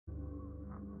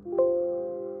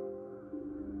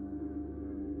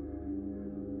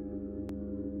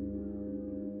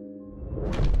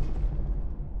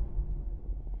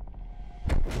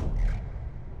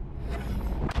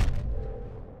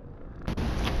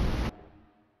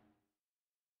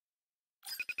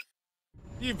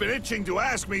You've been itching to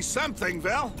ask me something,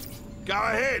 Val. Go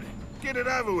ahead. Get it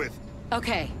over with.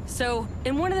 Okay, so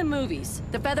in one of the movies,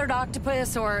 the feathered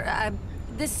octopus or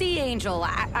the sea angel,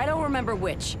 I don't remember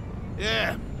which.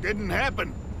 Yeah, didn't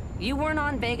happen. You weren't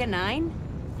on Vega 9?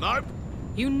 Nope.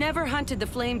 You never hunted the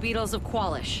flame beetles of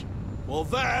Qualish? Well,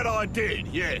 that I did,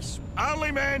 yes.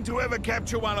 Only man to ever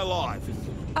capture one alive.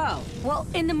 Oh, well,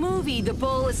 in the movie, the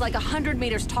bull is like 100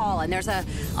 meters tall, and there's a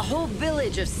whole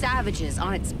village of savages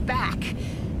on its back.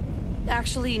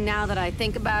 Actually, now that I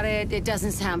think about it, it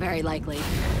doesn't sound very likely.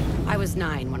 I was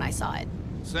 9 when I saw it.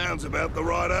 Sounds about the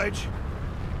right age.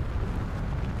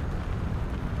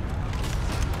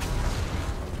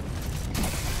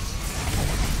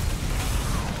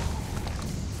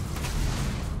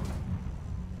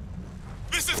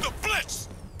 This is the Blitz!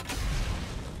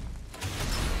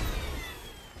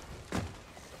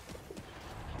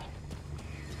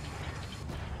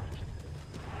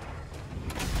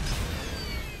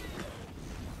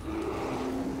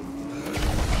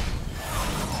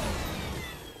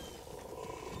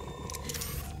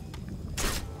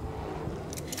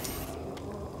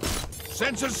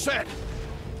 Sensors set.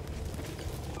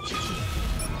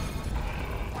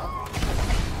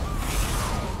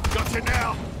 Got you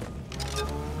now.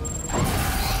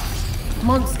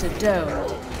 Monster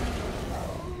domed.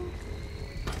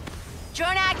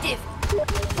 Drone active.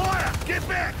 Fire! Get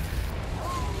back!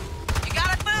 You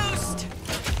got a boost.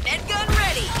 Med gun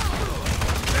ready.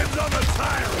 Heads on the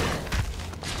tail.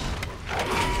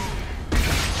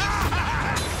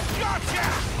 Gotcha!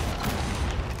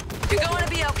 You're going to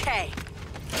be okay.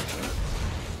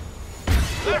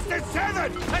 Left and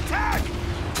severed! Attack!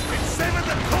 It's severed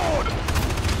the cord!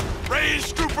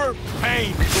 Rage Trooper,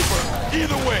 Pain Trooper,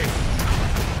 either way.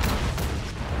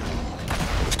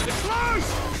 It's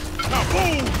loose! Now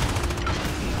move!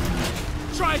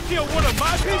 Try and kill one of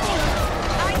my people?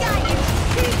 I got you.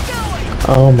 Keep going.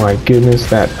 Oh my goodness,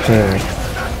 that ping.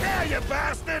 Not there, you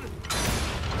bastard!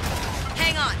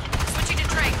 Hang on. Switching to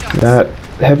train jobs. That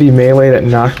heavy melee that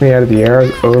knocked me out of the air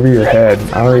is over your head.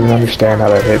 I don't even understand how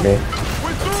that hit me.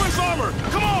 We're through his armor!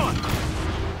 Come on!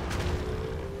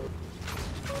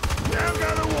 Down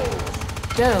go the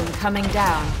walls! Dome coming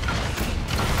down.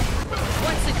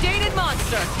 One sedated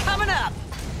monster coming up!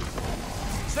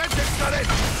 Sensors got it!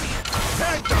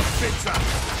 Tag the fixer!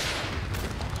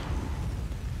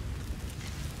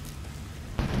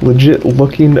 Legit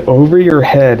looking over your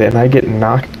head and I get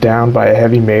knocked down by a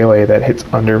heavy melee that hits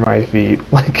under my feet.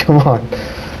 Like, come on.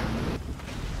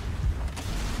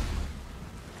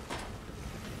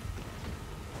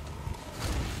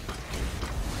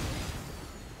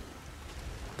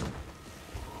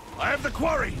 I have the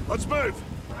quarry! Let's move!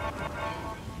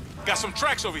 Got some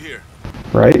tracks over here.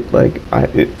 Right? Like,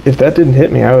 if that didn't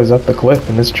hit me, I was up the cliff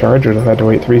and this charge would have had to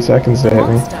wait 3 seconds to hit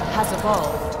me. Monster has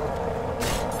evolved.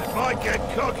 It might get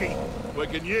cocky. We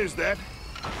can use that.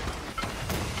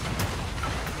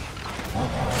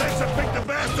 Sensor pick the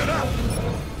bastard up!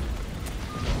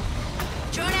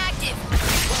 Drone active.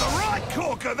 With the right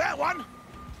corker, that one!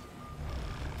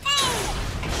 Boom!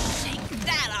 Shake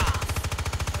that off.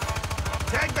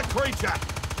 Tag the creature!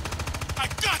 I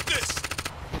got this!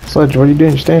 Sledge, what are you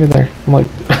doing? You're standing there. I'm like,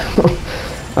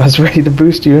 I was ready to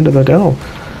boost you into the dome.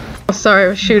 Oh, sorry, I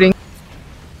was shooting.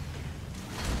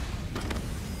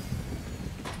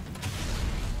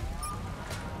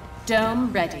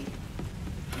 Dome ready.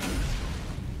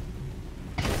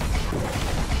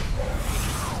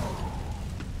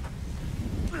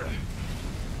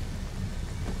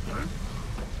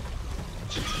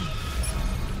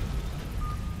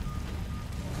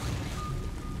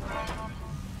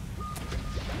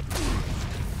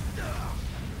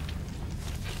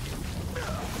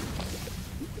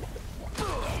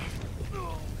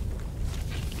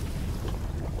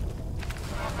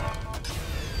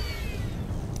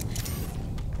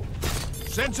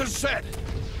 Sensors set!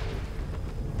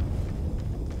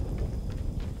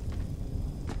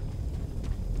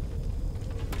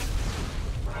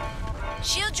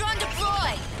 Shield drone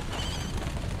deployed.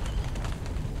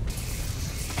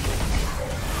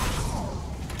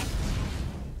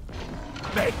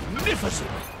 Magnificent!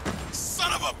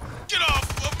 Son of a... Get off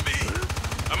of me!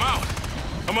 I'm out.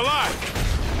 I'm alive.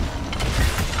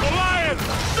 Goliath!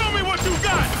 Show me what you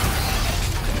got!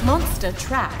 Monster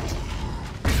trapped.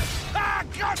 Ah,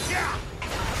 gotcha!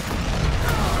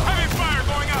 Heavy fire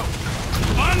going out!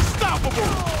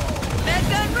 Unstoppable! Med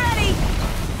gun ready.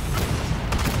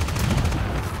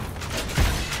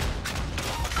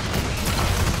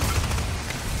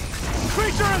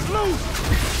 Creature is loose!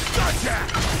 Gotcha!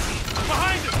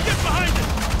 Behind it! Get behind it!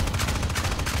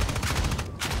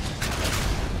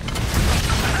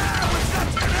 Ah, we got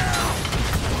you now!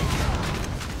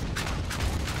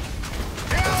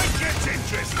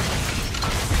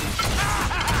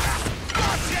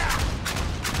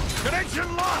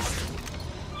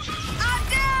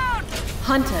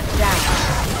 Hunter down.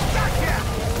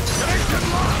 Connection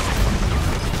lost!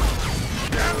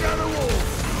 Down go the wall!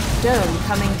 Dome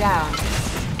coming down.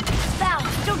 Val,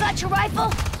 still got your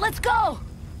rifle? Let's go!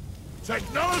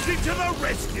 Technology to the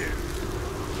rescue!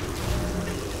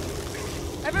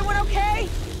 Everyone okay?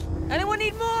 Anyone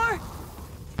need more?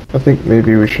 I think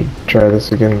maybe we should try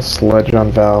this again. Sledge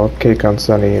on Val, Cake on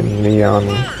Sunny, and me on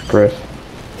Griff.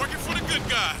 Working for the good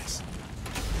guys.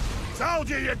 Told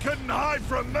you you couldn't hide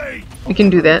from me! We can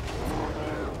do that.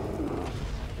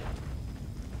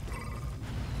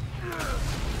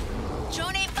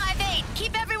 Drone 858,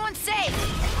 keep everyone safe!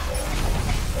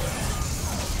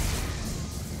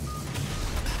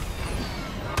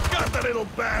 Got the little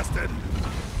bastard!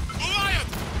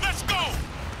 Goliath, let's go!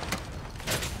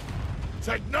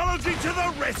 Technology to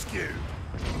the rescue!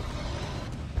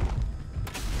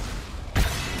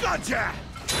 Gotcha!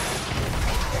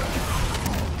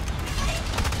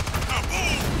 Now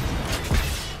move!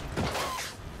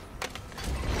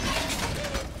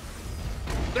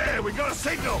 There, we got a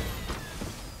signal!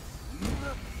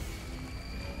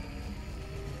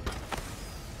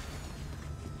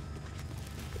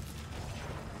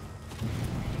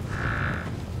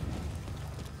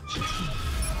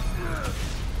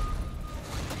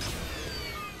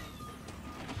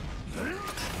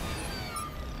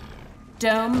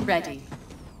 Dome ready.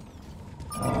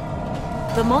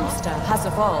 The monster has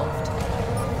evolved.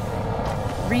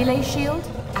 Relay shield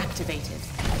activated.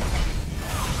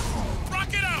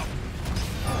 Rocket out!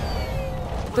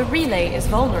 The relay is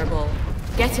vulnerable.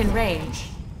 Get in range.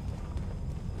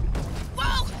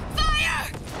 Whoa! Fire!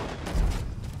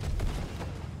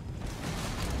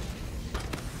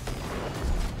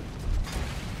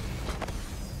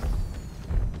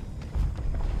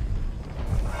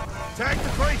 Tag the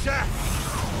creature!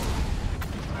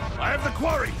 I have the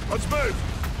quarry! Let's move!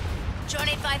 Drone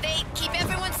 858, keep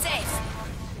everyone safe!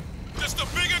 Just a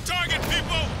bigger target,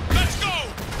 people! Let's go!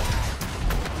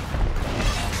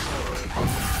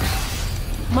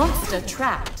 Monster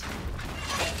trapped.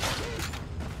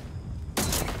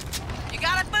 You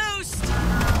got a boost!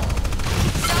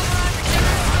 Someone on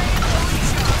regenerative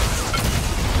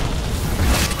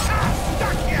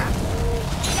Stuck ya!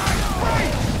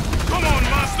 Come on,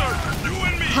 monster! You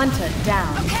and me! Hunter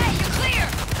down. Okay, you're clear!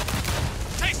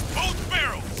 Taste both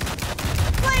barrels!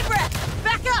 Flame breath!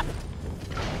 Back up!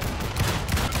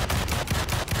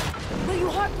 Will you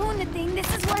harpoon the thing? This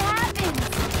is what happens!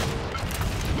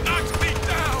 Knocks me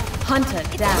down! Hunter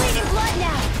It's down. bleeding blood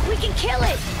now! We can kill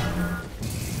it!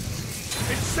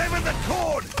 It severed the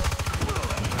cord!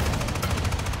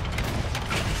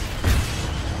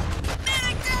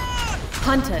 Medic down!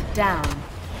 Hunter down.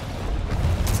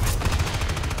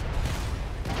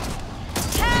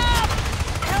 Help!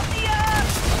 Help me up!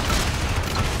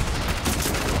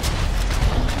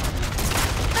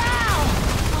 Val!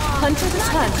 Hunter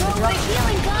returned to the Throw drop the ship.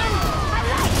 healing gun! I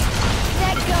like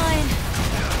that gun!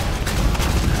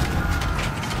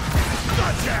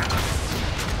 Gotcha!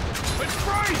 It's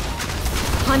free!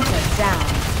 Hunter down.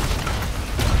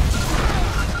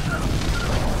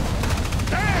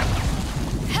 Damn!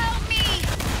 Help me!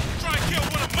 Try and kill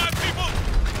one of my people!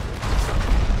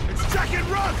 It's jacking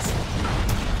runs!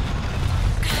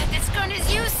 God, this gun is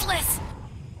useless!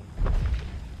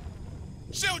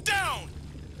 Shield down!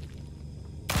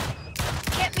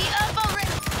 Get me up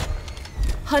already!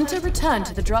 Hunter returned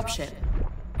to the dropship.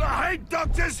 I hate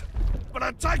doctors, but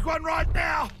I'll take one right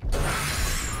now!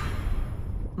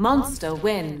 Monster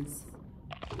wins.